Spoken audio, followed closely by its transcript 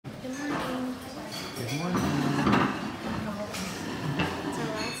Good morning. It's our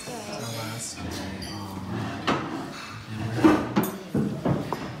last day. It's our last day.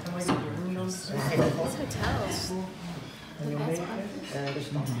 This hotel's the best part.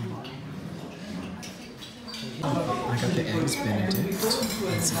 I got the eggs Benedict.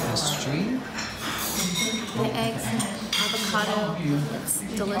 It's pastry. The eggs and avocado, it's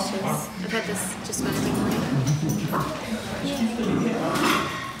delicious. I've had this just about every morning.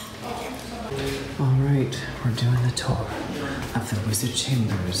 Alright, we're doing the tour of the wizard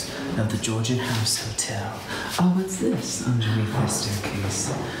chambers of the Georgian House Hotel. Oh, what's this underneath this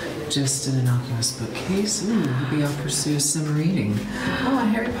staircase? Just an innocuous bookcase? Maybe I'll pursue some reading. Oh, a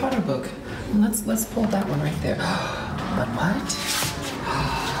Harry Potter book. Let's pull that one right there. But what?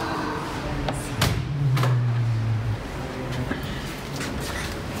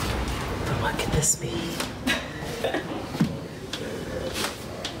 But what could this be?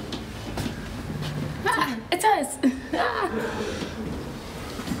 It's us!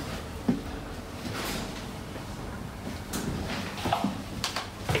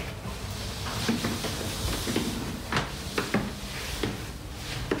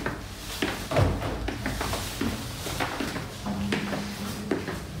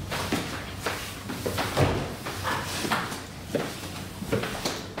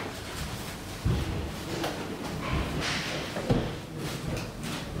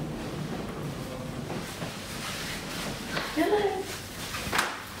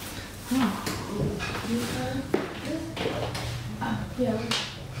 Yeah.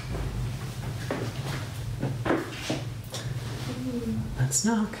 Let's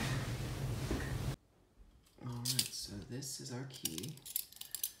knock. Alright, so this is our key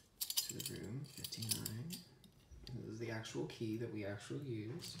to the room, 59. This is the actual key that we actually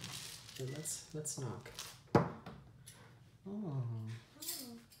used. So let's knock. Oh. Oh,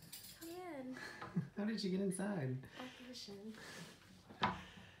 come in. How did you get inside? Acquisition.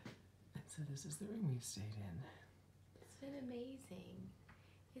 And so this is the room we stayed in. It's been amazing.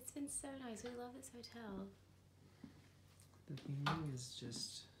 It's been so nice. We love this hotel. The theming is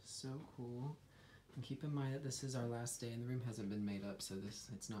just so cool. And keep in mind that this is our last day and the room hasn't been made up, so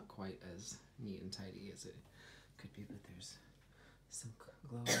it's not quite as neat and tidy as it could be, but there's some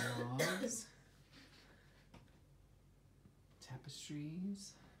glowing walls,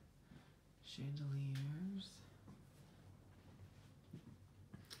 tapestries, chandeliers,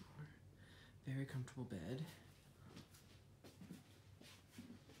 very comfortable bed,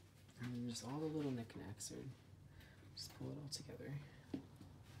 and then just all the little knickknacks are just pull it all together.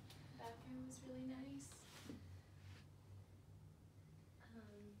 Bathroom was really nice.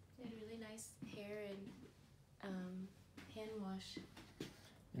 They had really nice hair and hand wash.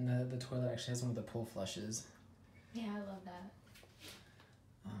 And the toilet actually has one of the pull flushes. Yeah, I love that.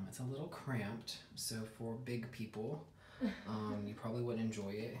 It's a little cramped, so for big people, you probably wouldn't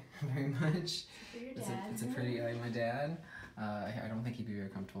enjoy it very much. For your dad. It's a pretty, like my dad, I don't think he'd be very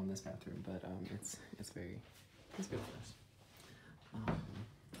comfortable in this bathroom, but it's good for us.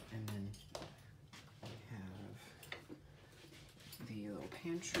 And then we have the little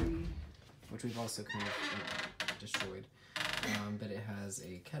pantry, which we've also kind of destroyed, but it has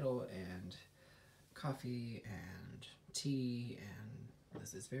a kettle and coffee and tea, and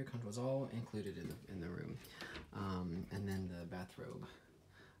this is very comfortable. It's all included in the room. And then the bathrobe.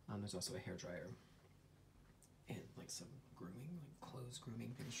 There's also a hairdryer and like some grooming, like clothes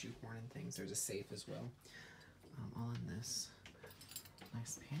grooming things, shoehorn and things. There's a safe as well. All in this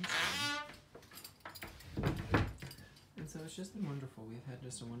nice pantry. And so it's just been wonderful. We've had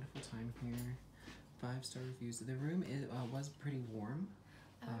just a wonderful time here. 5-star reviews. The room was pretty warm.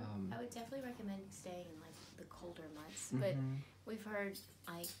 I would definitely recommend staying in like the colder months, but we've heard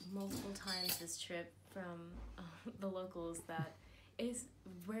like multiple times this trip from the locals that it is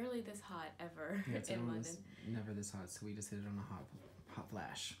rarely this hot ever in London. Never this hot, so we just hit it on a hot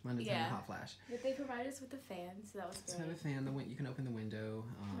flash. London's on a hot flash. But they provided us with a fan, so that was great. So we have a fan. You can open the window.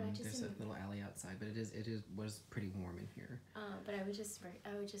 There's a little alley outside, but was pretty warm in here. But I would just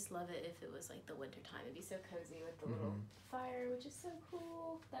love it if it was like the winter time. It'd be so cozy with the little fire, which is so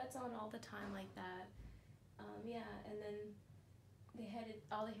cool. That's on all the time like that. Yeah, and then they had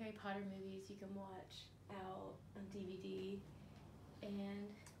all the Harry Potter movies you can watch out on DVD. And then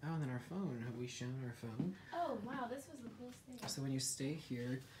our phone. Have we shown our phone? oh wow, this was the coolest thing. So when you stay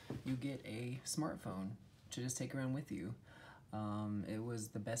here, you get a smartphone to just take around with you. It was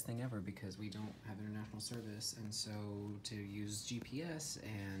the best thing ever because we don't have international service, and so to use GPS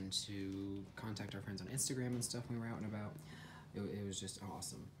and to contact our friends on Instagram and stuff when we were out and about, it was just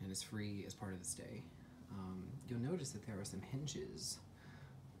awesome, and it's free as part of the stay. You'll notice that there are some hinges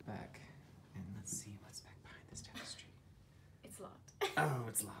back, and let's see Oh,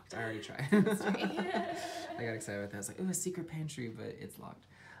 it's locked. I already tried. I got excited with that. I was like, ooh, a secret pantry, but it's locked.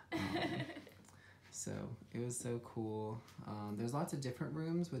 So it was so cool. There's lots of different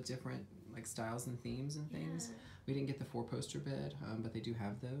rooms with different like styles and themes and things. Yeah. We didn't get the 4-poster bed, but they do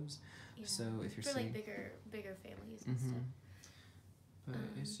have those. Yeah. So if you're for staying, like bigger families and stuff. But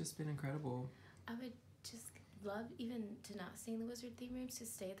it's just been incredible. I would just love even to not stay in the wizard theme rooms, to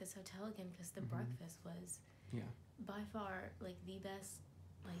stay at this hotel again, because the breakfast was by far like the best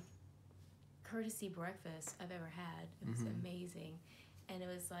like courtesy breakfast I've ever had. It was amazing, and it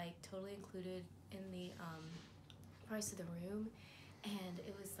was like totally included in the price of the room, and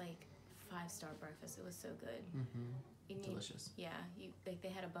it was like 5-star breakfast. It was so good. Delicious. Yeah, they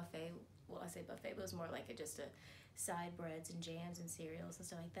had a buffet. Well, I say buffet, but it was more like just a side breads and jams and cereals and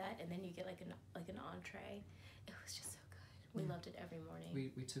stuff like that, and then you get like an entree. It was just so good. We loved it every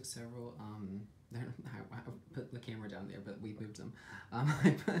morning. We took several. I put the camera down there, but we moved them.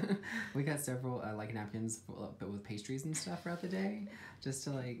 We got several like napkins, but with pastries and stuff throughout the day, just to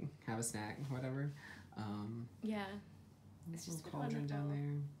like have a snack, whatever. Yeah, It's just a little cauldron down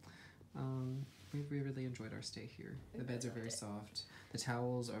there. We really enjoyed our stay here. The beds are very soft. The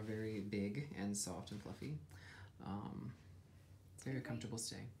towels are very big and soft and fluffy. It's a very comfortable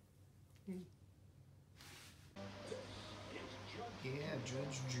stay. Yeah,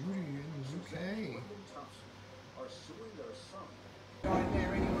 Judge Judy in the UK.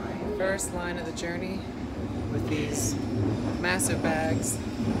 First line of the journey with these massive bags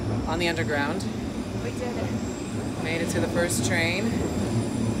on the underground. We did it. Made it to the first train.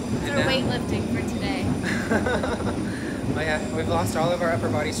 It's our weightlifting for today. Oh yeah, we've lost all of our upper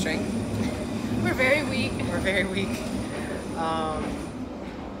body strength. We're very weak. We're very weak.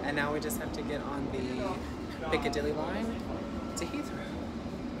 And now we just have to get on the Piccadilly line to Heathrow.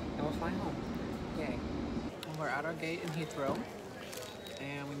 And we'll fly home. Yay. Well, we're at our gate in Heathrow.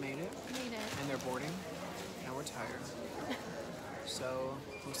 And we made it. And they're boarding. Now we're tired. So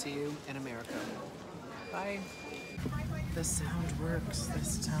we'll see you in America. Bye. The sound works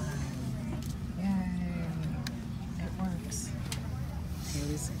this time. Yay. It works.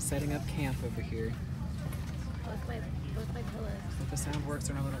 Haley's setting up camp over here. Both my pillows. But the sound works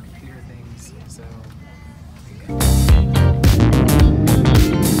on our little computer things, so there you go.